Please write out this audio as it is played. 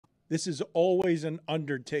This is always an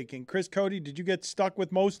undertaking. Chris Cody, did you get stuck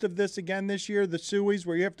with most of this again this year, the Sueys,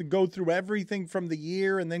 where you have to go through everything from the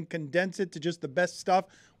year and then condense it to just the best stuff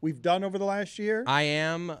we've done over the last year? I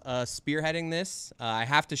am spearheading this. I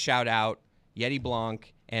have to shout out Yeti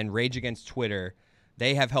Blanc and Rage Against Twitter.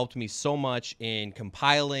 They have helped me so much in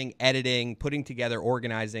compiling, editing, putting together,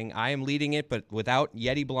 organizing. I am leading it, but without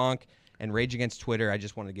Yeti Blanc and Rage Against Twitter, I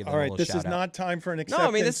just want to give them a little shout out. All right, this is not time for an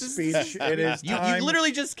acceptance speech. It is time. You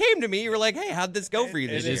literally just came to me. You were like, hey, how'd this go for you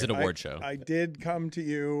this year? It is an award show. I did come to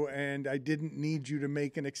you, and I didn't need you to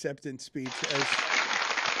make an acceptance speech.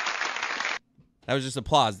 That was just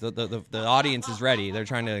applause. The audience is ready. They're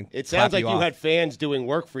trying to It sounds like you off. had fans doing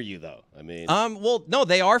work for you, though. I mean, well, no,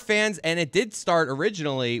 they are fans, and it did start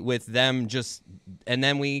originally with them just, and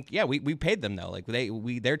then we paid them though. Like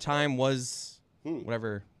their time was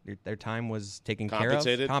whatever. Their time was taken care of.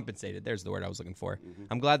 Compensated. There's the word I was looking for. Mm-hmm.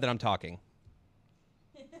 I'm glad that I'm talking.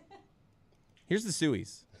 Here's the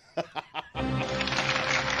Sueys.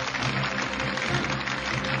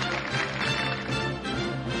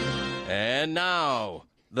 And now,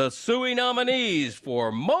 the Suey nominees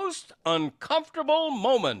for Most Uncomfortable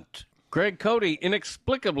Moment. Greg Cody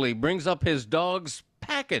inexplicably brings up his dog's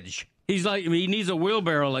package. He's like, he needs a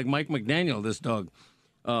wheelbarrow like Mike McDaniel, this dog.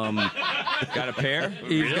 Got a pair?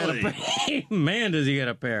 He's got a pair. Man, does he get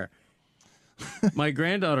a pair. My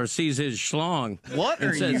granddaughter sees his schlong. What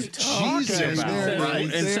are you talking about?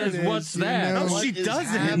 And says, what's that? No, she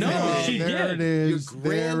doesn't. No, she there did. It is. Your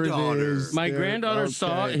granddaughter. There it is. My granddaughter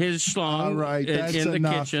saw his schlong in the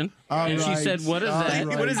kitchen, and she said, what is that?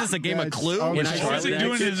 What is this, a game of Clue? And I What is he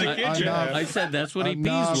doing in the kitchen? I said, that's what he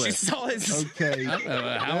pees with. She saw his... Okay.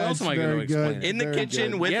 How else am I going to explain it? In the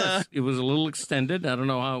kitchen with Yes, it was a little extended. I don't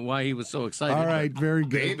know why he was so excited. All right, very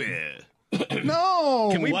good. Baby. No.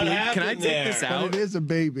 Can I take this out? But it is a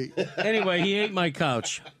baby. Anyway, he ate my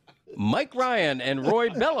couch. Mike Ryan and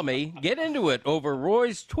Roy Bellamy get into it over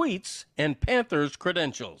Roy's tweets and Panthers'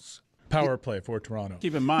 credentials. Power play for Toronto.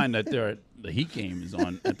 Keep in mind that the Heat game is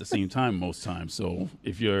on at the same time most times. So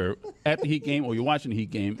if you're at the Heat game or you're watching the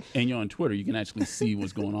Heat game and you're on Twitter, you can actually see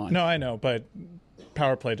what's going on. No, I know, but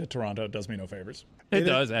power play to Toronto does me no favors. It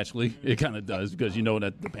does, actually. It kind of does, because you know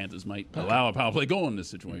that the Panthers might allow a power play goal in this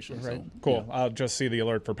situation. Right. So, cool. Yeah. I'll just see the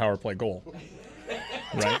alert for power play goal.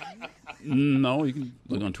 Right? No, you can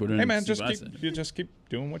look on Twitter. Hey, man, and just keep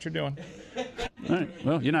doing what you're doing. All right.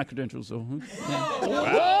 Well, you're not credentialed, so. Yeah.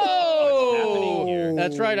 Whoa!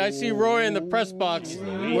 That's right. I see Roy in the press box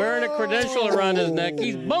wearing a credential around his neck.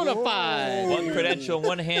 He's bona fide. One credential in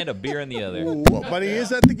one hand, a beer in the other. Well, but he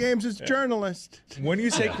is at the games as a journalist. When you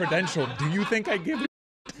say credential, do you think I give a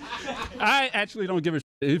I actually don't give a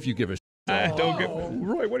if you give a I don't give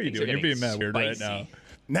Roy, what are you doing? You're being mad weird right now.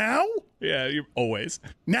 Now? Yeah, you always.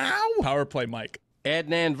 Now? Power play Mike.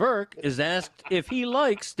 Adnan Virk is asked if he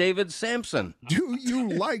likes David Sampson. Do you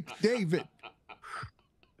like David?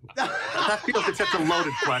 That feels like such a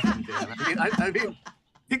loaded question, Dan. I mean,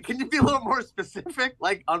 can you be a little more specific?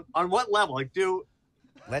 Like, on what level? Like,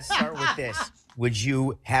 Let's start with this. Would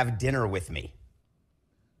you have dinner with me?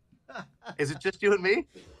 Is it just you and me?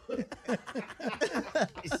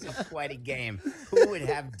 This is quite a game. Who would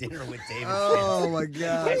have dinner with David? Oh my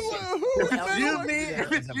God! If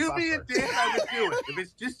it's you, me, and Dan, I would do it. If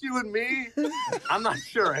it's just you and me, I'm not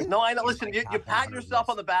sure. No, I know. Listen, you pat yourself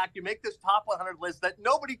on the back. You make this top 100 list that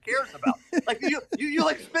nobody cares about. Like you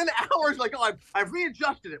like spend hours like, oh, I've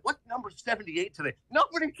readjusted it. What's number 78 today?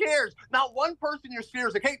 Nobody cares. Not one person in your sphere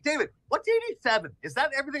is like, hey, David, what's 87? Is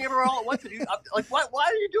that everything ever all at once? Like, why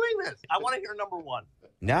are you doing this? I want to hear number one.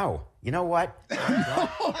 No. You know what?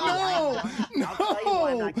 I'll tell you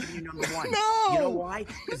why I'm not giving you number one. No. You know why?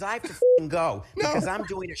 Because I have to f***ing go. Because I'm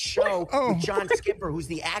doing a show with John Skipper, who's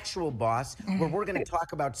the actual boss, where we're going to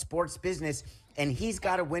talk about sports business, and he's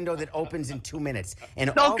got a window that opens in 2 minutes.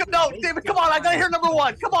 And no, David, come on. I got to hear number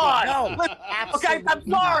one. Come on. No. Okay,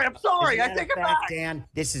 I'm sorry. I take it back. Dan,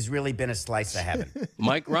 this has really been a slice of heaven.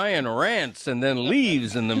 Mike Ryan rants and then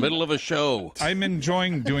leaves in the middle of a show. I'm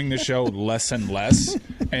enjoying doing the show less and less,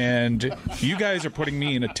 and you guys are putting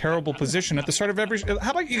me in a terrible position at the start of every show.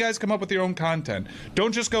 How about you guys come up with your own content?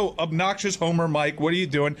 Don't just go obnoxious Homer Mike, what are you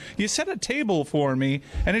doing? You set a table for me,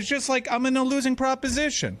 and it's just like I'm in a losing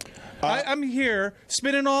proposition. I'm here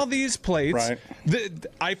spinning all these plates. Right.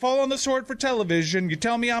 I fall on the sword for television. You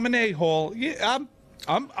tell me I'm an a-hole. Yeah,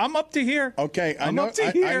 I'm up to here. Okay, I'm up to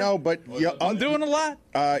here. I know, but I'm doing a lot.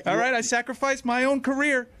 All right, I sacrificed my own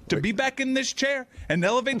career to be back in this chair and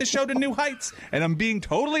elevate the show to new heights. And I'm being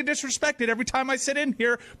totally disrespected every time I sit in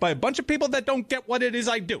here by a bunch of people that don't get what it is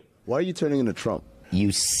I do. Why are you turning into Trump?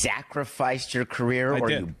 You sacrificed your career, or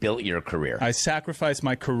you built your career? I sacrificed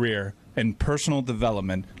my career and personal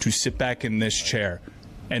development to sit back in this chair.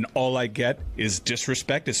 And all I get is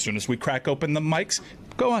disrespect as soon as we crack open the mics.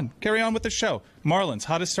 Go on, carry on with the show. Marlins,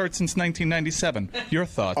 hottest start since 1997. Your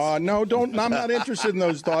thoughts? No, don't. I'm not interested in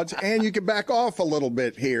those thoughts. And you can back off a little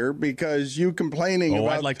bit here because you complaining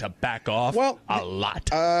about. I'd like to back off a lot.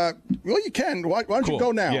 Well, you can. Why don't you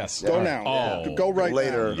go now? Yes. Go now. Go right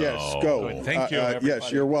later. now. Yes, go. Good. Thank you, everybody.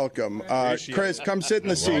 yes, you're welcome. Chris, come sit in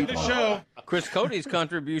the seat. The show. Chris Cody's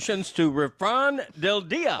contributions to Refran del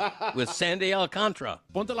Dia with Sandy Alcantara.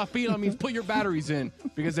 Ponte la pila means put your batteries in,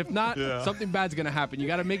 because if not, something bad's going to happen. You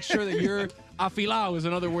got to make sure that you're afilao is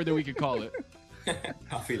another word that we could call it.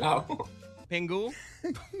 Afilao. Pingu?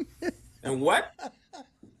 And what?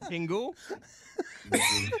 Pingu?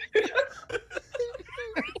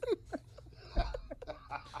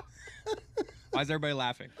 Why is everybody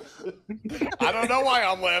laughing? I don't know why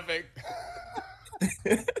I'm laughing.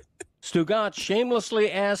 Stugotz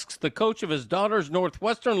shamelessly asks the coach of his daughter's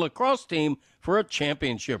Northwestern lacrosse team for a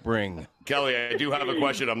championship ring. Kelly, I do have a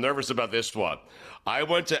question. I'm nervous about this one. I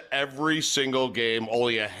went to every single game.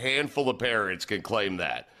 Only a handful of parents can claim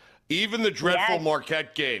that. Even the dreadful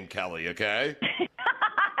Marquette game, Kelly, okay?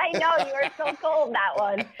 I know, you were so cold that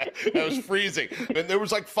one. That was freezing. And there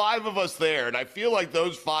was like 5 of us there, and I feel like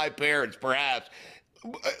those 5 parents, perhaps.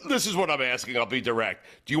 This is what I'm asking. I'll be direct.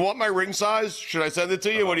 Do you want my ring size? Should I send it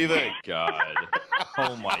to you? What do you think? God.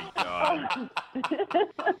 Oh, my God.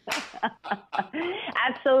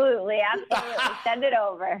 Absolutely. Send it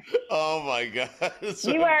over. Oh, my God.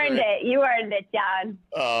 You earned it, John.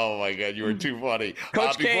 Oh, my God. You were too funny.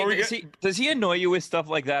 Coach K, does he annoy you with stuff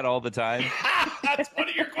like that all the time? That's one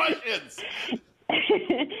of your questions.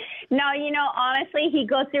 No, honestly, he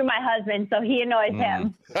goes through my husband, so he annoys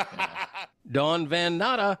him. Don Van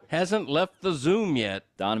Natta hasn't left the Zoom yet.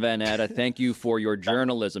 Don Van Natta, thank you for your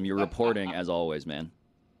journalism, your reporting, as always, man.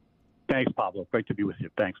 Thanks, Pablo. Great to be with you.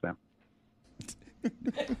 Thanks, man.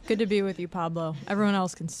 Good to be with you, Pablo. Everyone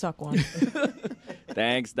else can suck one.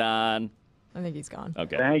 Thanks, Don. I think he's gone.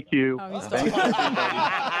 Okay. Thank you. Oh, he's Thank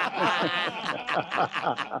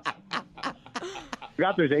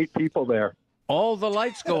God, there's 8 people there. All the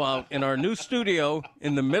lights go out in our new studio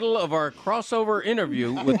in the middle of our crossover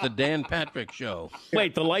interview with the Dan Patrick Show.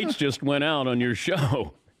 Wait, the lights just went out on your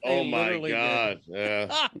show. Oh, my God.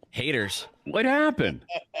 Yeah. Haters. What happened?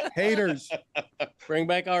 Haters. Bring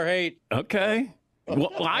back our hate. Okay.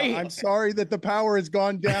 Well, I'm sorry that the power has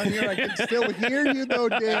gone down here. I can still hear you, though,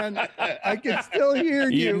 Dan. I can still hear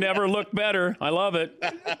you. You never look better. I love it.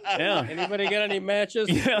 Yeah. Anybody got any matches?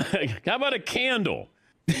 Yeah. How about a candle?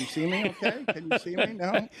 Can you see me okay? Can you see me?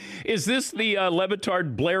 No? Is this the Le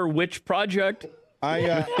Batard Blair Witch Project?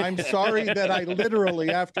 I'm sorry that I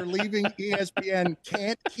literally, after leaving ESPN,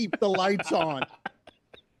 can't keep the lights on.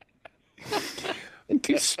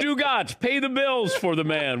 Stugotz, pay the bills for the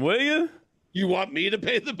man, will you? You want me to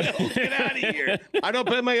pay the bills? Get out of here. I don't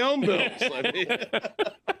pay my own bills.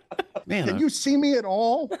 Man, Can you see me at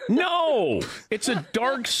all? No, it's a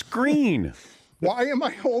dark screen. Why am I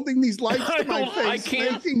holding these lights to my face, I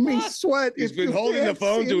can't. making me sweat? He's been holding the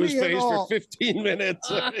phone to his face for 15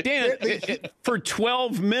 minutes. Dan, for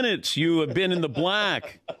 12 minutes you have been in the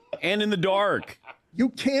black and in the dark. You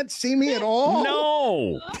can't see me at all?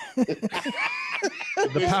 No.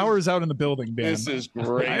 The power is out in the building, Dan. This is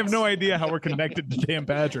great. I have no idea how we're connected to Dan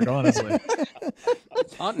Patrick, honestly.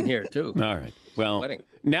 It's hot in here, too. All right. Well,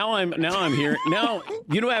 now I'm here. Now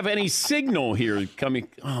you don't have any signal here coming.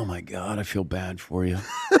 Oh my God, I feel bad for you.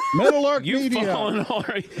 Middle Arc You've Media. fallen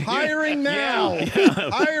already. Hiring now. Yeah.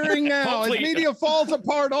 Hiring now. As media falls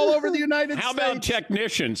apart all over the United How States. about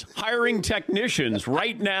technicians? Hiring technicians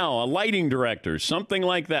right now, a lighting director, something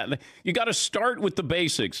like that. You got to start with the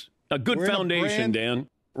basics. A good foundation, Dan.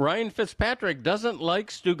 Ryan Fitzpatrick doesn't like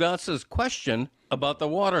Stugotz's question about the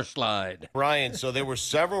water slide. Ryan, so there were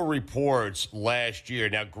several reports last year.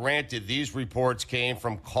 Now, granted, these reports came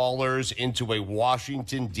from callers into a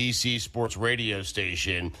Washington, D.C. sports radio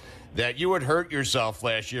station that you had hurt yourself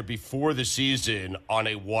last year before the season on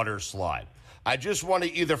a water slide. I just want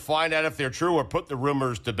to either find out if they're true or put the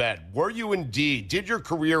rumors to bed. Were you indeed? Did your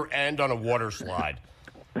career end on a water slide?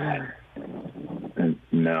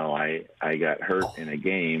 No, I got hurt in a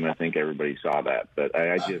game. I think everybody saw that, but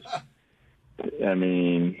I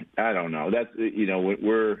mean, I don't know. That's,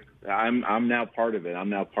 I'm now part of it. I'm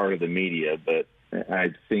now part of the media, but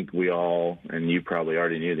I think we all, and you probably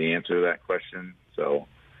already knew the answer to that question. So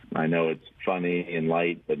I know it's funny and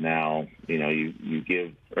light, but now, you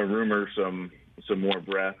give a rumor some some more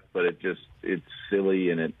breath, but it's silly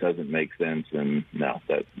and it doesn't make sense. And no,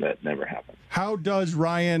 that never happened. How does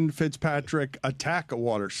Ryan Fitzpatrick attack a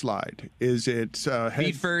water slide? Is it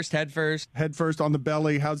feet first, head first? Head first on the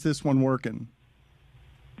belly. How's this one working?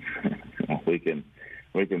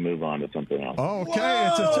 We can move on to something else. Okay.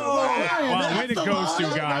 Wow, way to go,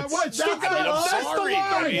 Stugotz. I'm sorry.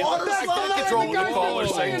 I can't control what the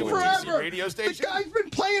callers say to a DC radio station. The guy's been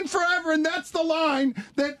playing forever, and that's the line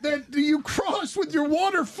that you cross with your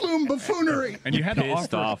water flume buffoonery. And you had to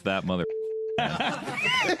Pissed off that mother. He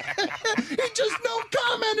just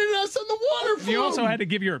commented us on the water flume. You also had to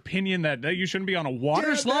give your opinion that you shouldn't be on a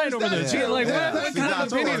water slide over the team. Like, what kind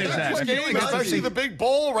of opinion is that? Especially the big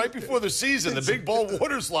bowl right before the season, the big bowl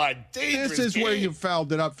water slide. Dangerous This is where you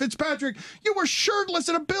fouled it up. Fitzpatrick, you were shirtless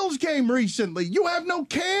at a Bills game recently. You have no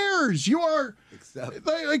cares. You are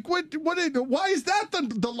like what? Why is that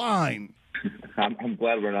the line? I'm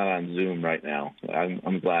glad we're not on Zoom right now.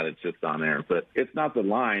 I'm glad it's just on air. But it's not the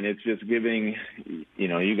line. It's just giving,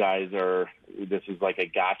 you guys are, this is like a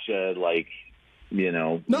gotcha, like, we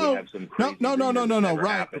have some crazy no,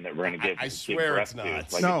 Ryan. That we're going to give. I swear it's not. It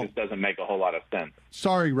just doesn't make a whole lot of sense.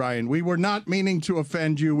 Sorry, Ryan. We were not meaning to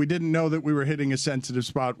offend you. We didn't know that we were hitting a sensitive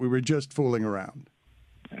spot. We were just fooling around.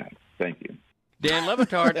 Thank you. Dan Le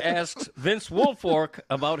Batard asks Vince Wilfork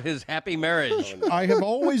about his happy marriage. I have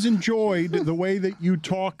always enjoyed the way that you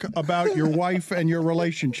talk about your wife and your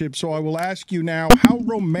relationship, so I will ask you now, how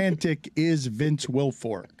romantic is Vince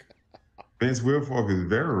Wilfork? Vince Wilfork is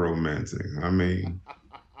very romantic. I mean,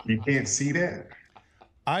 you can't see that.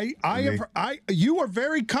 You are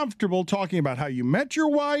very comfortable talking about how you met your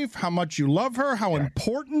wife, how much you love her, how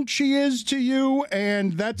important she is to you,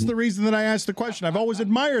 and that's the reason that I asked the question. I've always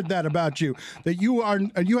admired that about you, that you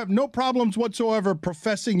have no problems whatsoever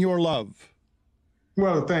professing your love.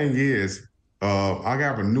 Well, the thing is, I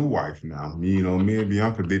got a new wife now. Me and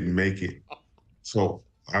Bianca didn't make it, so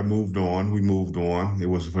I moved on. We moved on. It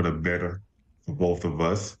was for the better for both of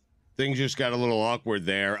us. Things just got a little awkward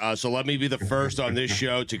there. So let me be the first on this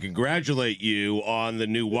show to congratulate you on the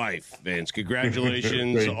new wife, Vince.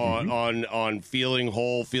 Congratulations on feeling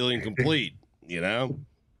whole, feeling complete.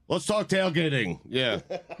 Let's talk tailgating. Yeah.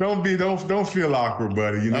 Don't feel awkward,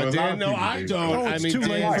 buddy. Dan, no, I don't. It's too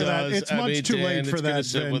late for that. It's much too late for that,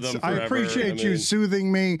 Vince. I appreciate you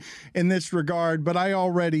soothing me in this regard, but I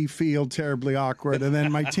already feel terribly awkward. And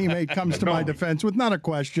then my teammate comes to my defense with not a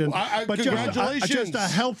question, but just a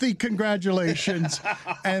healthy congratulations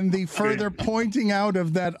and the further pointing out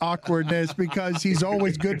of that awkwardness because he's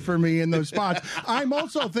always good for me in those spots. I'm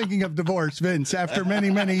also thinking of divorce, Vince, after many,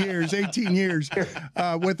 many years, 18 years,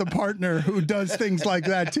 with a partner who does things like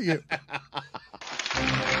that to you.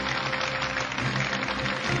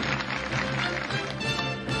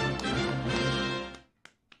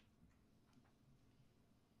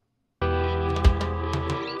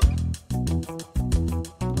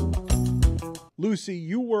 Lucy,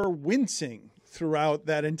 you were wincing throughout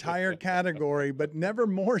that entire category, but never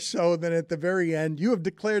more so than at the very end. You have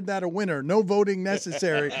declared that a winner. No voting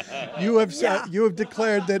necessary. You have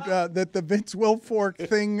declared that the Vince Wilfork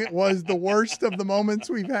thing was the worst of the moments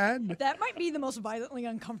we've had. That might be the most violently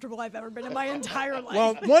uncomfortable I've ever been in my entire life.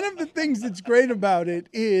 Well, one of the things that's great about it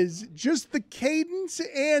is just the cadence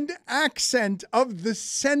and accent of the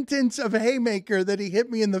sentence of haymaker that he hit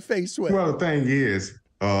me in the face with. Well, the thing is,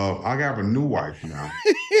 I got a new wife now.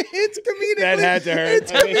 It's comedically. That had to hurt.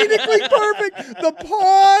 It's comedically perfect. The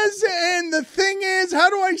pause and the thing is, how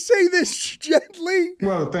do I say this gently?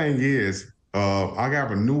 Well, the thing is, I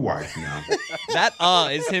got a new wife now. That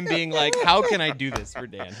is him being like, how can I do this for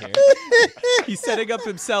Dan here? He's setting up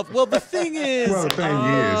himself. Well, the thing is. Well, the thing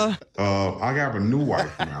is, I got a new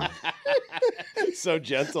wife now. So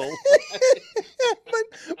gentle.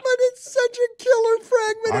 but it's such a killer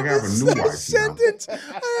fragment of his sentence. I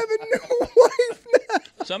have a new wife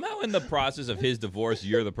now. Somehow in the process of his divorce,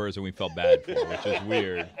 you're the person we felt bad for, which is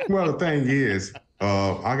weird. Well, the thing is,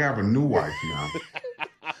 I got a new wife now.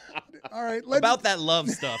 All right, about that love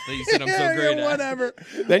stuff that you said I'm so great at. Whatever.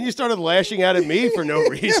 Then you started lashing out at me for no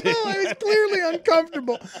reason. I was clearly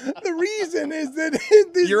uncomfortable. The reason is that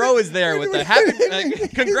you're always there with the happy.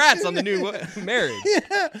 Congrats on the new marriage.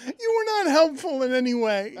 Yeah, you were not helpful in any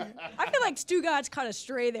way. I feel like Stugotz caught a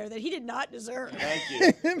stray there that he did not deserve. Thank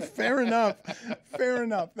you. Fair enough. Fair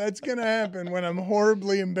enough. That's gonna happen when I'm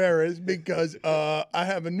horribly embarrassed because I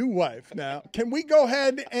have a new wife now. Can we go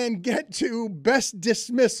ahead and get to best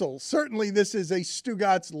dismissal? Certainly, this is a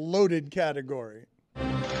Stugotz loaded category.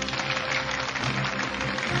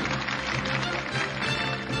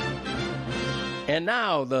 And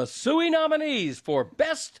now the Suey nominees for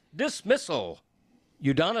Best Dismissal.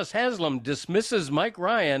 Udonis Haslam dismisses Mike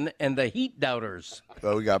Ryan and the Heat doubters.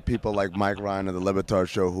 We got people like Mike Ryan of the Le Batard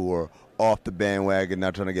Show who are off the bandwagon,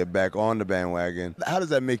 not trying to get back on the bandwagon. How does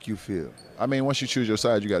that make you feel? I mean, once you choose your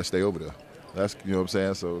side, you got to stay over there. That's, you know what I'm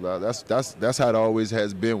saying? So that's how it always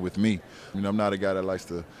has been with me. You know, I'm not a guy that likes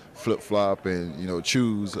to flip-flop and, you know,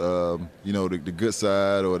 choose, the good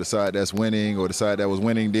side or the side that's winning or the side that was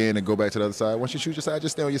winning then and go back to the other side. Once you choose your side,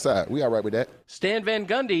 just stay on your side. We all right with that. Stan Van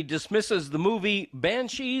Gundy dismisses the movie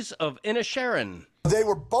Banshees of Inisherin. They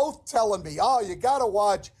were both telling me, oh, you got to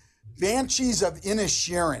watch Banshees of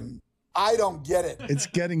Inisherin. I don't get it. It's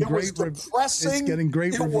getting great. It was depressing. It's getting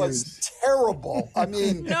great reviews. It was terrible. I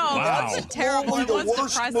mean, That's terrible. It was the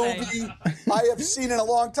worst depressing. movie I have seen in a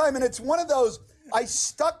long time, and it's one of those. I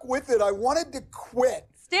stuck with it. I wanted to quit.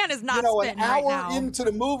 Stan is not an spitting right hour now. into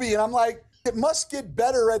the movie, and I'm like, it must get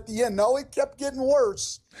better at the end. No, it kept getting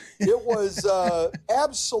worse. It was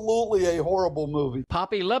absolutely a horrible movie.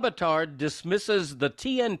 Poppy Le Batard dismisses the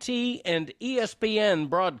TNT and ESPN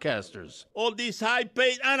broadcasters. All these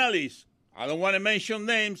high-paid analysts, I don't want to mention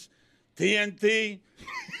names, TNT,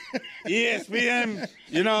 ESPN,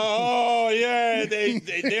 they're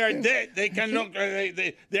dead. They cannot,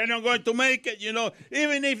 they're not going to make it,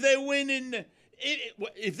 even if they win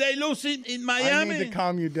if they lose in Miami. I need to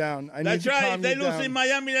calm you down. That's right. If they lose in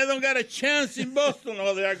Miami, they don't got a chance in Boston.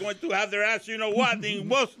 Or they are going to have their ass, in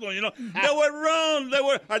Boston. They were wrong.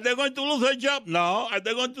 Are they going to lose their job? No. Are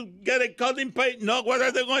they going to get a cut in pay? No. What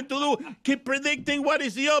are they going to do? Keep predicting what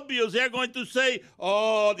is the obvious. They are going to say,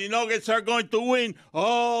 oh, the Nuggets are going to win.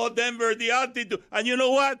 Oh, Denver, the altitude. And you know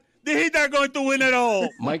what? The Heat are going to win it all.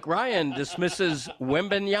 Mike Ryan dismisses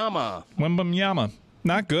Wembanyama. Wembanyama.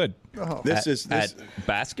 Not good. At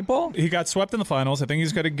basketball? He got swept in the finals. I think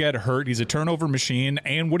he's going to get hurt. He's a turnover machine.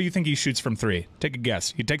 And what do you think he shoots from three? Take a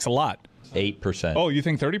guess. He takes a lot. 8%. Oh, you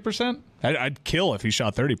think 30%? I'd kill if he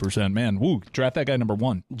shot 30%. Man, woo, draft that guy number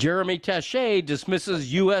one. Jeremy Taché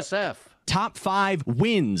dismisses USF. Top 5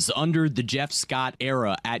 wins under the Jeff Scott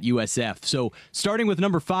era at USF. So starting with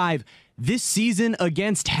number 5, this season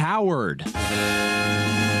against Howard.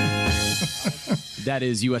 That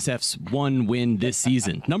is USF's one win this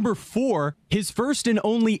season. Number 4, his first and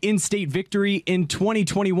only in-state victory in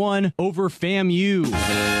 2021 over FAMU.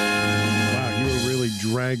 Wow, you were really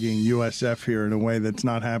dragging USF here in a way that's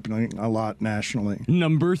not happening a lot nationally.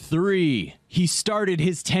 Number 3, he started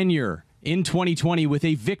his tenure in 2020 with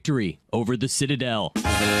a victory over the Citadel.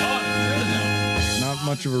 Not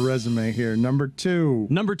much of a resume here. Number 2.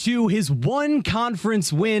 Number 2, his one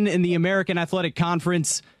conference win in the American Athletic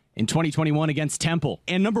Conference in 2021 against Temple.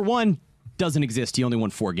 And number 1 doesn't exist. He only won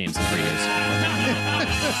 4 games in 3 years.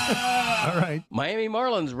 All right. Miami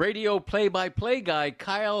Marlins radio play-by-play guy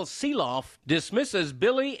Kyle Seeloff dismisses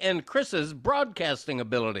Billy and Chris's broadcasting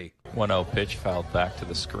ability. 1-0 pitch fouled back to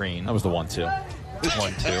the screen. That was the 1-2.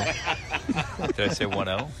 1-2. Did I say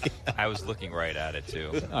 1-0? I was looking right at it,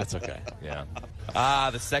 too. That's okay. Yeah.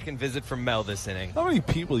 The second visit from Mel this inning. How many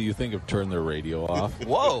people do you think have turned their radio off?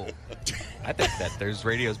 Whoa. I think that there's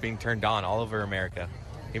radios being turned on all over America,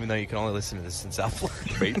 even though you can only listen to this in South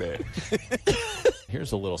Florida. Baby.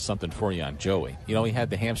 Here's a little something for you on Joey. He had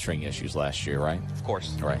the hamstring issues last year, right? Of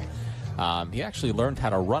course. Right. He actually learned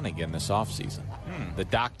how to run again this offseason. The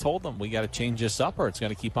doc told him, we got to change this up or it's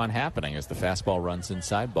going to keep on happening as the fastball runs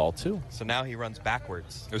inside ball, too. So now he runs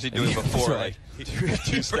backwards. Or was he doing before? Right. Like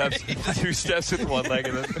two steps with one leg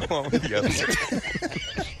and then one with the other.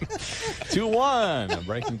 2-1. A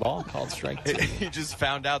breaking ball called strike 2. He just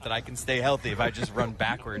found out that I can stay healthy if I just run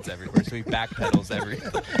backwards everywhere. So he backpedals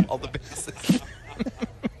all the bases.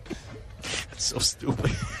 That's so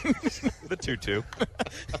stupid. The 2-2.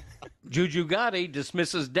 Juju Gotti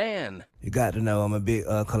dismisses Dan. You got to know I'm a big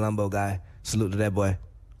Colombo guy. Salute to that boy.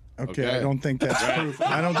 Okay, I don't think that's proof.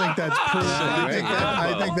 I don't think that's proof.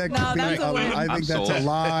 I think that could be. I think that's a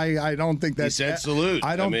lie. I don't think that's. He said salute.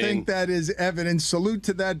 I don't think that is evidence. Salute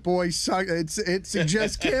to that boy. It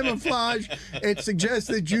suggests camouflage. It suggests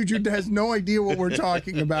that Juju has no idea what we're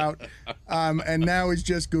talking about, and now is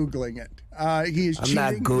just Googling it. He is cheating.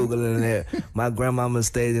 I'm not Googling it. My grandmama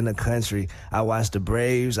stayed in the country. I watched the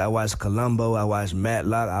Braves. I watched Colombo. I watched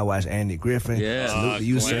Matlock. I watched Andy Griffin. Yeah. Salute to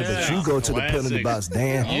you, sir. But you go to the penalty box,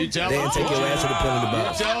 Dan. Dan, take your ass to the penalty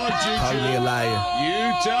box. You tell him, Juju. Call me a liar.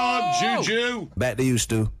 You tell him, Juju. Back to you,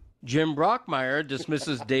 Stu. Jim Brockmeyer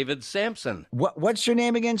dismisses David Sampson. What's your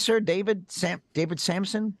name again, sir? David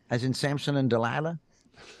Sampson? As in Samson and Delilah?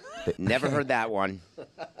 Never heard that one.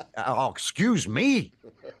 Oh, excuse me.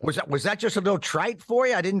 Was that just a little trite for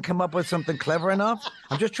you? I didn't come up with something clever enough?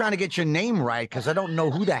 I'm just trying to get your name right because I don't know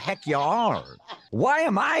who the heck you are. Why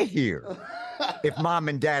am I here? If Mom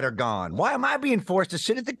and Dad are gone, why am I being forced to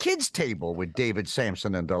sit at the kids' table with David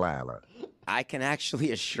Sampson and Delilah? I can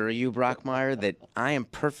actually assure you, Brockmeyer, that I am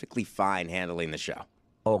perfectly fine handling the show.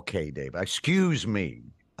 Okay, Dave, excuse me.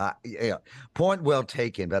 Yeah, point well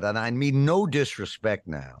taken, but I mean no disrespect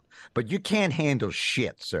now. But you can't handle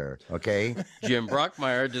shit, sir, okay? Jim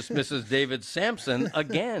Brockmeyer dismisses David Sampson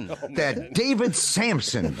again. That David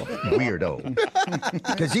Sampson weirdo.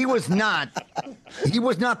 Because he was not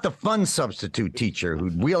the fun substitute teacher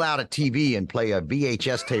who'd wheel out a TV and play a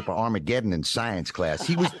VHS tape of Armageddon in science class.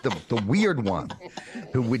 He was the weird one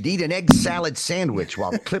who would eat an egg salad sandwich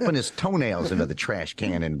while clipping his toenails into the trash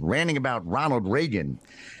can and ranting about Ronald Reagan.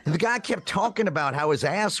 And the guy kept talking about how his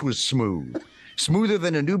ass was smooth. Smoother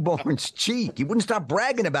than a newborn's cheek. He wouldn't stop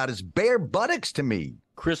bragging about his bare buttocks to me.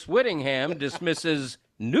 Chris Whittingham dismisses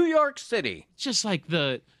New York City. It's just like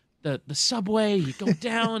the subway, you go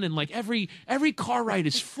down and like every car ride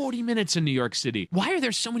is 40 minutes in New York City. Why are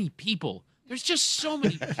there so many people? There's just so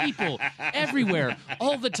many people everywhere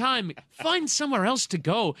all the time. Find somewhere else to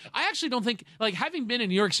go. I actually don't think, like, having been in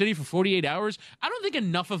New York City for 48 hours, I don't think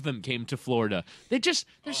enough of them came to Florida. There's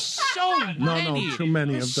so many. No, too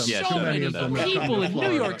many of them. So many people in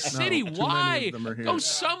New York City. Why? Go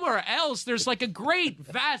somewhere else. There's like a great,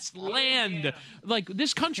 vast land. Like,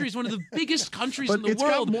 this country is one of the biggest countries in the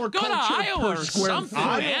world. Go to Iowa or something,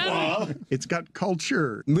 man. It's got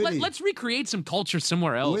culture. Let's recreate some culture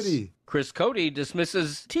somewhere else. Chris Cody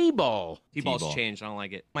dismisses T-ball. T-ball's changed. I don't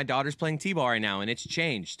like it. My daughter's playing T-ball right now, and it's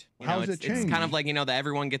changed. How's it changed? It's kind of like, that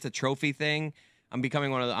everyone gets a trophy thing. I'm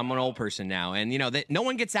an old person now, and that no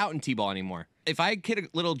one gets out in T-ball anymore. If I hit a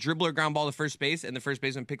little dribbler ground ball to first base, and the first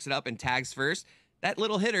baseman picks it up and tags first, that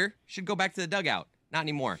little hitter should go back to the dugout. Not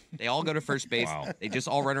anymore. They all go to first base. Wow. They just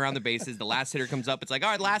all run around the bases. The last hitter comes up. It's like,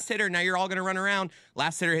 all right, last hitter. Now you're all going to run around.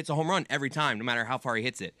 Last hitter hits a home run every time, no matter how far he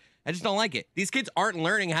hits it. I just don't like it. These kids aren't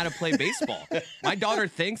learning how to play baseball. My daughter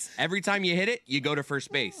thinks every time you hit it, you go to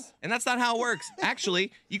first base. And that's not how it works.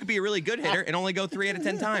 Actually, you could be a really good hitter and only go 3 out of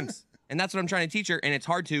 10 times. And that's what I'm trying to teach her, and it's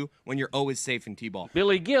hard to when you're always safe in T-ball.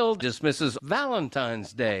 Billy Gill dismisses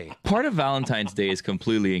Valentine's Day. Part of Valentine's Day is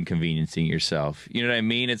completely inconveniencing yourself. You know what I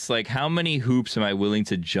mean? It's like, how many hoops am I willing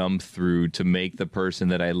to jump through to make the person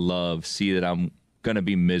that I love see that I'm going to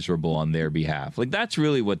be miserable on their behalf? Like, that's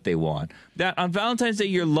really what they want. That on Valentine's Day,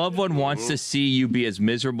 your loved one wants to see you be as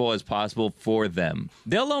miserable as possible for them.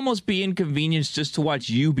 They'll almost be inconvenienced just to watch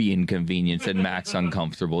you be inconvenienced and max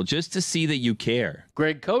uncomfortable, just to see that you care.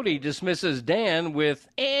 Greg Cody dismisses Dan with,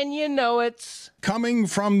 and you know it's. Coming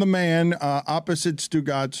from the man opposite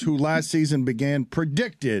Stugotz, who last season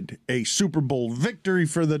predicted a Super Bowl victory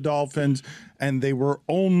for the Dolphins, and they were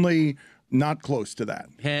only not close to that.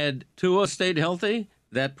 Had Tua stayed healthy,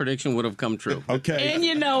 that prediction would have come true. Okay. And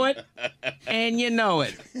you know it. And you know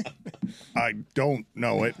it. I don't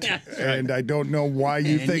know it. And I don't know why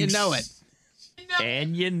you think. And you know it.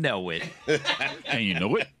 And you know it. And you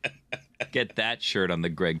know it. Get that shirt on the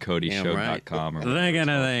GregCodyShow.com. Right. That kind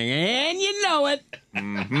of thing. And you know it.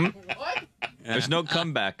 Mm-hmm. There's no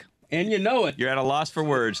comeback. And you know it. You're at a loss for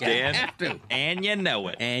words, Dan. You have to. And you know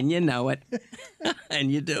it. And you know it. And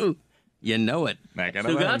you do. You know it.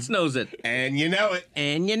 Stugotz knows it. And you know it.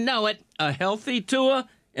 And you know it. A healthy Tua,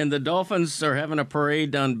 and the Dolphins are having a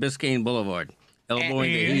parade on Biscayne Boulevard.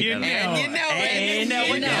 Elbowing the heat. And you know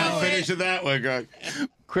it. Finish with that one, Greg.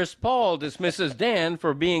 Chris Paul dismisses Dan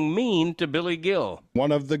for being mean to Billy Gill.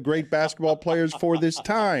 One of the great basketball players for this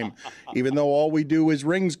time, even though all we do is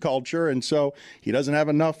rings culture, and so he doesn't have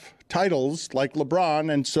enough titles like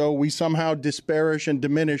LeBron, and so we somehow disparage and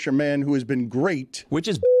diminish a man who has been great. Which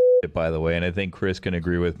is by the way, and I think Chris can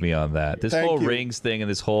agree with me on that. This whole rings thing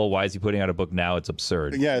and this whole why is he putting out a book now, it's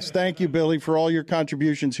absurd. Yes, thank you, Billy, for all your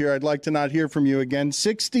contributions here. I'd like to not hear from you again.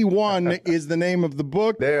 61 is the name of the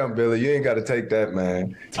book. Damn, Billy, you ain't got to take that,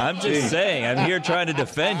 man. I'm just saying, I'm here trying to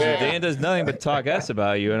defend you. Dan does nothing but talk S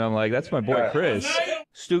about you, and I'm like, that's my boy Chris.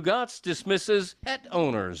 Stugotz dismisses pet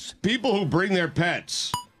owners. People who bring their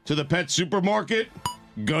pets to the pet supermarket,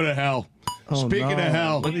 go to hell. Speaking of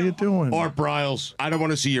hell, what are you doing? Art Briles, I don't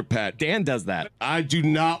want to see your pet. Dan does that. I do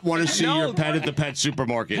not want to see your pet at the pet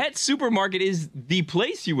supermarket. Pet supermarket is the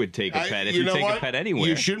place you would take a pet if you take a pet anywhere.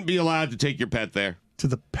 You shouldn't be allowed to take your pet there. To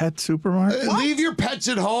the pet supermarket? Leave your pets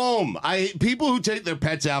at home. People who take their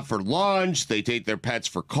pets out for lunch, they take their pets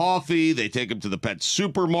for coffee, they take them to the pet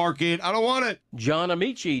supermarket. I don't want it. John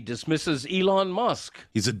Amici dismisses Elon Musk.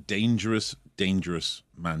 He's a dangerous, dangerous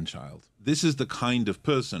man-child. This is the kind of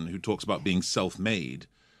person who talks about being self-made,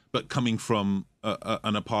 but coming from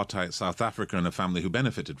an apartheid South Africa and a family who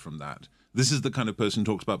benefited from that. This is the kind of person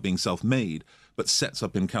who talks about being self-made, but sets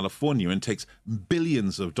up in California and takes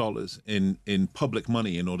billions of dollars in public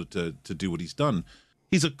money in order to do what he's done.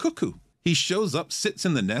 He's a cuckoo. He shows up, sits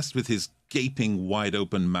in the nest with his gaping,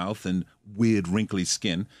 wide-open mouth and weird, wrinkly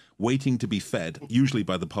skin, waiting to be fed, usually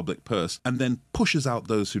by the public purse, and then pushes out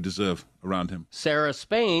those who deserve around him. Sarah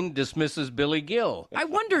Spain dismisses Billy Gill. I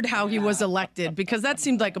wondered how he was elected because that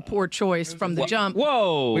seemed like a poor choice from the jump.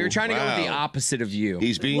 Whoa. We were trying to go with the opposite of you.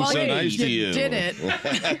 He's being so nice to you. Did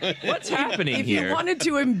it. What's happening here? If you wanted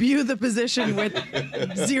to imbue the position with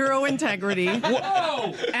zero integrity,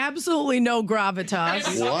 whoa, absolutely no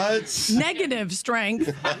gravitas, what? Negative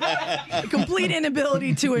strength, complete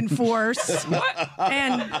inability to enforce,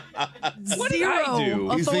 and what zero did I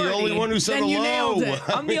do? authority, He's the only one who said then you hello. nailed it.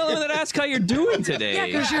 I'm the only one that asked how you're doing today. Yeah,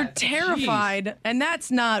 because you're terrified, and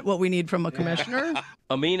that's not what we need from a commissioner.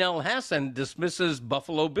 Amin Al-Hassan dismisses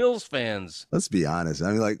Buffalo Bills fans. Let's be honest.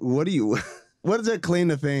 I mean, like, what does that claim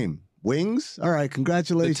to fame? Wings? All right,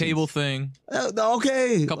 congratulations. The table thing.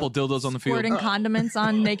 Okay. A couple dildos on the field. Squirting condiments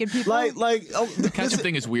on naked people. The ketchup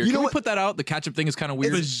thing is weird. Can we put that out? The ketchup thing is kind of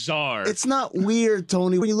weird. Bizarre. It's not weird,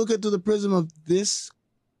 Tony. When you look at it through the prism of this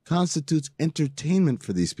constitutes entertainment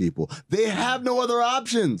for these people. They have no other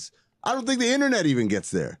options. I don't think the internet even gets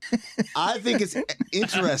there. I think it's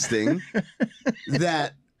interesting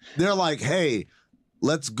that they're like, hey,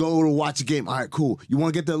 let's go to watch a game. All right, cool. You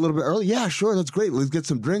want to get there a little bit early? Yeah, sure. That's great. Let's get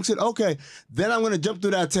some drinks in. Okay. Then I'm going to jump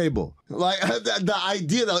through that table. Like the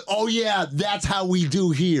idea that, oh, yeah, that's how we do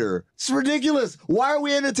here. It's ridiculous. Why are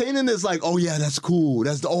we entertaining this? Like, oh, yeah, that's cool.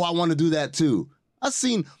 I want to do that too. I've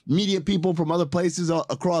seen media people from other places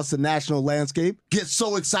across the national landscape get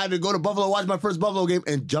so excited to go to Buffalo, watch my first Buffalo game,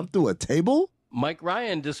 and jump through a table. Mike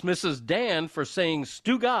Ryan dismisses Dan for saying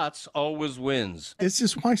Stugotz always wins. This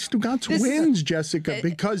is why Stugotz wins, Jessica,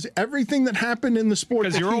 because everything that happened in the sport.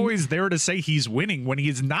 Because you're always there to say he's winning when he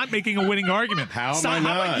is not making a winning argument. How am I not?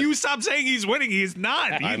 How about you stop saying he's winning? He's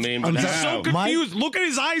not. I mean, I'm how? so confused. Look at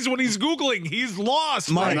his eyes when he's Googling. He's lost.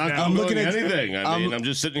 I'm not now. looking at anything. I'm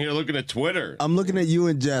just sitting here looking at Twitter. I'm looking at you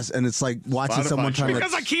and Jess, and it's like watching someone trying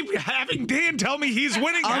because I keep having Dan tell me he's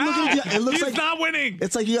winning. It looks he's like not winning.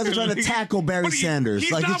 It's like you guys are trying to tackle Barry Sanders.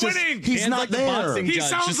 He's like not winning. He's not there. He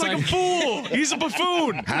sounds like a fool. He's a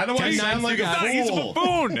buffoon. How do I sound like a fool? He's a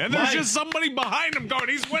buffoon, and there's just somebody behind him going,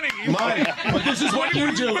 he's winning. Mike, but this is what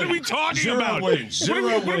you're doing. What are we talking Zero about? Wins. What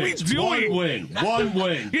are we wins. doing? One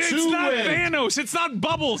win. It's Two not wins. Thanos. It's not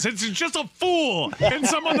Bubbles. It's just a fool and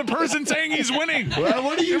some other person saying he's winning. Well,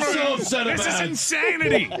 what are you so upset about? This is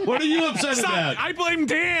insanity. What are you upset about? I blame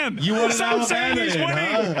Dan. You want to Stop saying he's winning.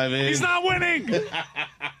 Huh? I mean, he's not winning.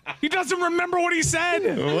 He doesn't remember what he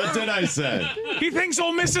said. What did I say? He thinks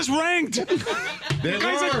Ole Miss is ranked. The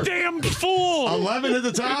guy's a damn fool. 11 at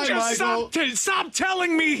the time, Just Michael. Stop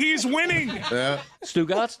telling me he's winning. Yeah.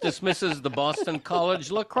 Stugotz dismisses the Boston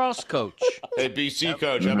College lacrosse coach. Hey, BC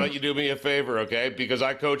coach, how about you do me a favor, okay? Because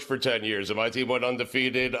I coached for 10 years, and my team went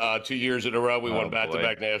undefeated 2 years in a row. We won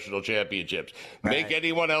back-to-back national championships. Make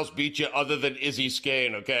anyone else beat you other than Izzy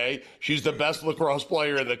Skane, okay? She's the best lacrosse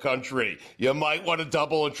player in the country. You might want to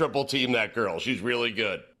double and triple team that girl. She's really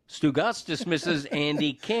good. Stugotz dismisses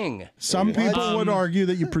Andy King. Some people would argue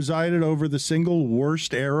that you presided over the single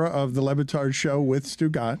worst era of the Le Batard Show with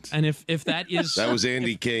Stugotz. And if that is... That was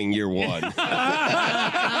Andy King, year one.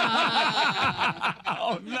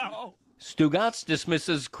 Oh, no. Stugotz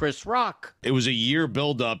dismisses Chris Rock. It was a year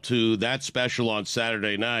build-up to that special on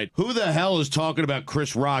Saturday night. Who the hell is talking about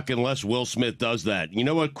Chris Rock unless Will Smith does that? You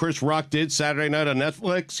know what Chris Rock did Saturday night on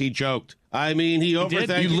Netflix? He choked. I mean, he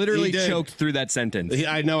overthanked. You literally choked through that sentence.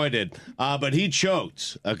 I know I did. But he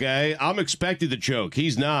choked, okay? I'm expected to choke.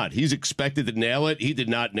 He's not. He's expected to nail it. He did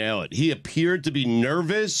not nail it. He appeared to be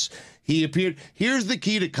nervous. Here's the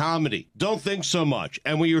key to comedy. Don't think so much.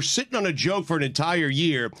 And when you're sitting on a joke for an entire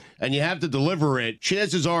year and you have to deliver it,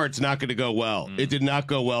 chances are it's not going to go well. It did not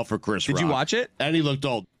go well for Chris Rock. Did you watch it? And he looked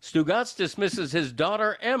old. Stugotz dismisses his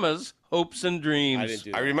daughter Emma's hopes and dreams.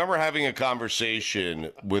 I remember having a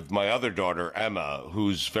conversation with my other daughter, Emma,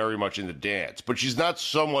 who's very much in the dance. But she's not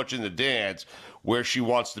so much in the dance where she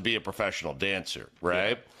wants to be a professional dancer,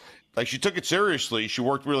 right? Yeah. Like, she took it seriously. She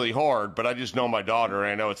worked really hard, but I just know my daughter,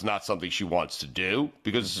 and I know it's not something she wants to do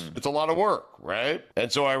because it's a lot of work, right? And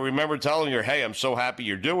so I remember telling her, hey, I'm so happy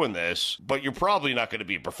you're doing this, but you're probably not going to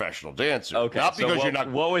be a professional dancer. Okay, not because you're not.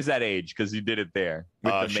 What was that age? Because you did it there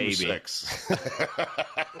with the she maybe. was 6.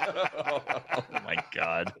 Oh, my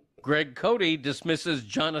God. Greg Cody dismisses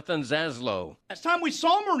Jonathan Zaslow. Last time we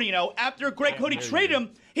saw Marino, after Greg Cody traded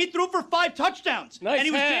him, he threw for 5 touchdowns. Nice and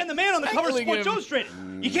he was hat. Dan the Man on the cover of Tackling Sports him. Illustrated.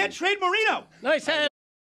 You can't trade Marino. Nice hat.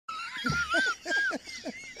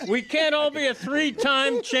 We can't all be a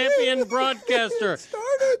 3-time champion broadcaster. For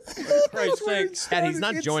Christ's sake. Dad, he's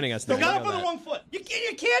not joining us now. You got up on the wrong foot. You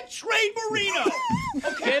can't trade Marino.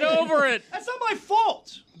 Okay? Get over it. That's not my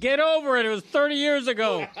fault. Get over it. It was 30 years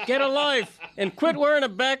ago. Get a life and quit wearing a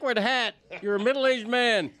backward hat. You're a middle-aged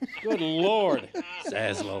man. Good Lord.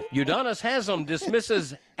 Zaslow. Udonis Haslem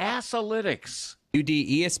dismisses Assalytics. UD,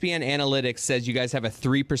 ESPN Analytics says you guys have a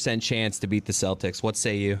 3% chance to beat the Celtics. What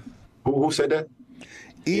say you? Who said that?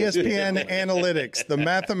 ESPN Analytics, the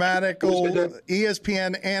mathematical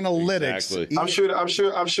ESPN Analytics. Exactly.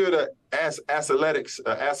 I'm sure the Athletics,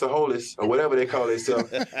 Assaholis, or whatever they call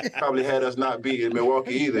themselves, probably had us not beating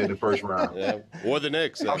Milwaukee either in the first round. Yeah. Or the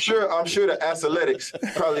Knicks. I'm sure the Athletics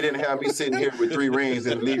probably didn't have me sitting here with 3 rings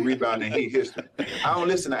in league rebound and Heat history. I don't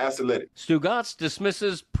listen to Athletics. Stugotz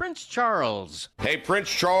dismisses Prince Charles. Hey,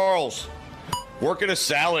 Prince Charles, working a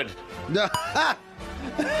salad.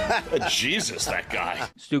 Jesus, that guy.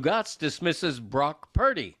 Stugotz dismisses Brock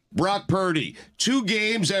Purdy. Brock Purdy, 2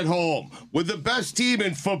 games at home with the best team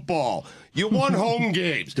in football. You won home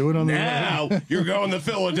games. Do it on the now you're going to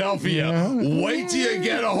Philadelphia. Yeah. Wait till you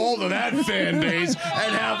get a hold of that fan base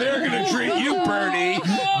and how they're going to treat you, Purdy.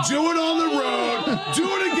 Do it on the road. Do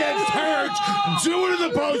it against Hurts. Do it in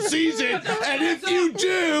the postseason. And if you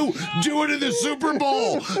do it in the Super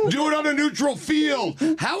Bowl. Do it on a neutral field.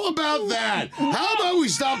 How about that? How about we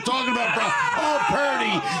stop talking about Brock? Oh,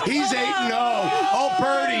 Purdy, he's 8-0. Oh,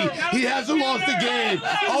 Purdy, he hasn't lost a game.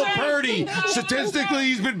 Oh, Purdy, statistically,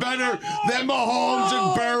 he's been better than Mahomes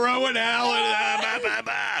and Burrow and Allen.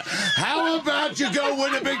 How about you go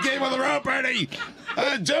win a big game on the road, Purdy?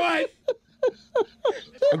 Do it.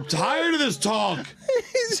 I'm tired of this talk.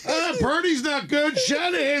 Purdy's not good.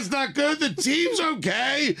 Shanahan's not good. The team's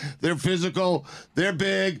okay. They're physical. They're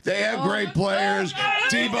big. They have great players.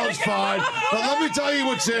 Tebow's fine. But let me tell you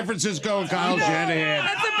what San Francisco and Kyle Shanahan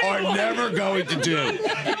are never going to do.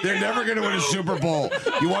 They're never going to win a Super Bowl.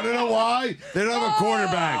 You want to know why? They don't have a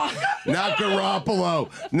quarterback. Not Garoppolo.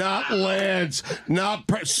 Not Lance.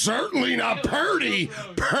 Certainly not Purdy.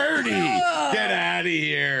 Purdy. Get out of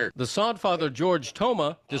here. The sodfather George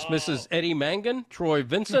Toma dismisses Eddie Mangan, Troy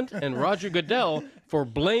Vincent, and Roger Goodell for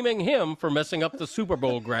blaming him for messing up the Super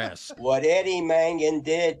Bowl grass. What Eddie Mangan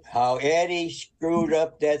did, how Eddie screwed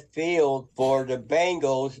up that field for the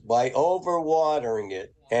Bengals by overwatering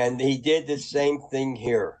it. And he did the same thing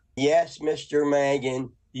here. Yes, Mr.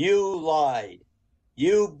 Mangan, you lied.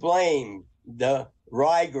 You blamed the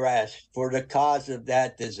ryegrass for the cause of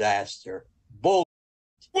that disaster. Bull.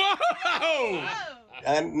 Whoa!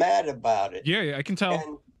 I'm mad about it. Yeah, I can tell.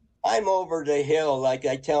 And I'm over the hill, like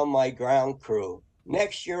I tell my ground crew.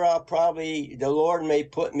 Next year, the Lord may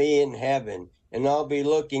put me in heaven, and I'll be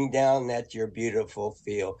looking down at your beautiful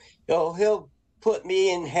field. He'll put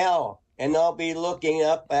me in hell, and I'll be looking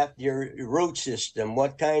up at your root system.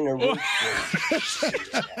 What kind of root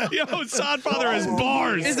system? Yo, Sodfather has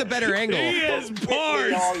bars. This is a better angle. He has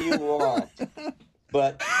bars. All you want.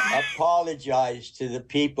 But apologize to the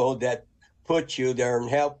people that put you there and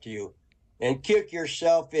helped you. And kick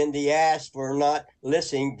yourself in the ass for not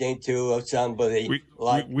listening to somebody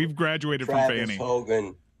like we've graduated Travis from Fanny.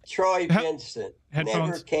 Hogan. Troy Vincent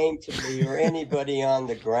never came to me or anybody on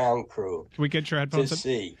the ground crew Can we get your headphones to in?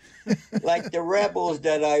 see. Like the rebels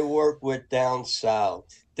that I work with down south,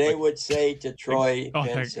 they would say to Troy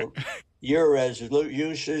Vincent, you're as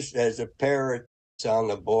useless as a parrot on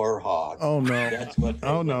the boar hog. Oh no! That's what.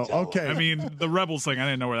 Oh no! Okay. I mean, the Rebels thing. I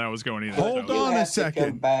didn't know where that was going either. Hold You on a have to come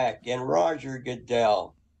second. back. And Roger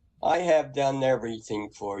Goodell, I have done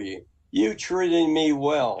everything for you. You treated me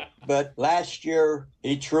well, but last year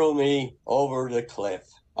he threw me over the cliff.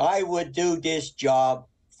 I would do this job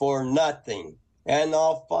for nothing, and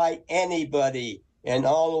I'll fight anybody, and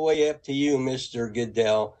all the way up to you, Mr.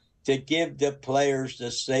 Goodell, to give the players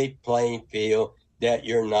the safe playing field that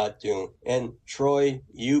you're not doing. And Troy,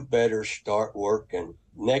 you better start working.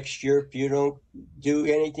 Next year, if you don't do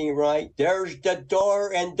anything right, there's the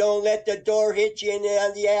door, and don't let the door hit you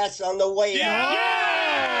on the ass on the way out.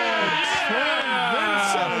 Yeah!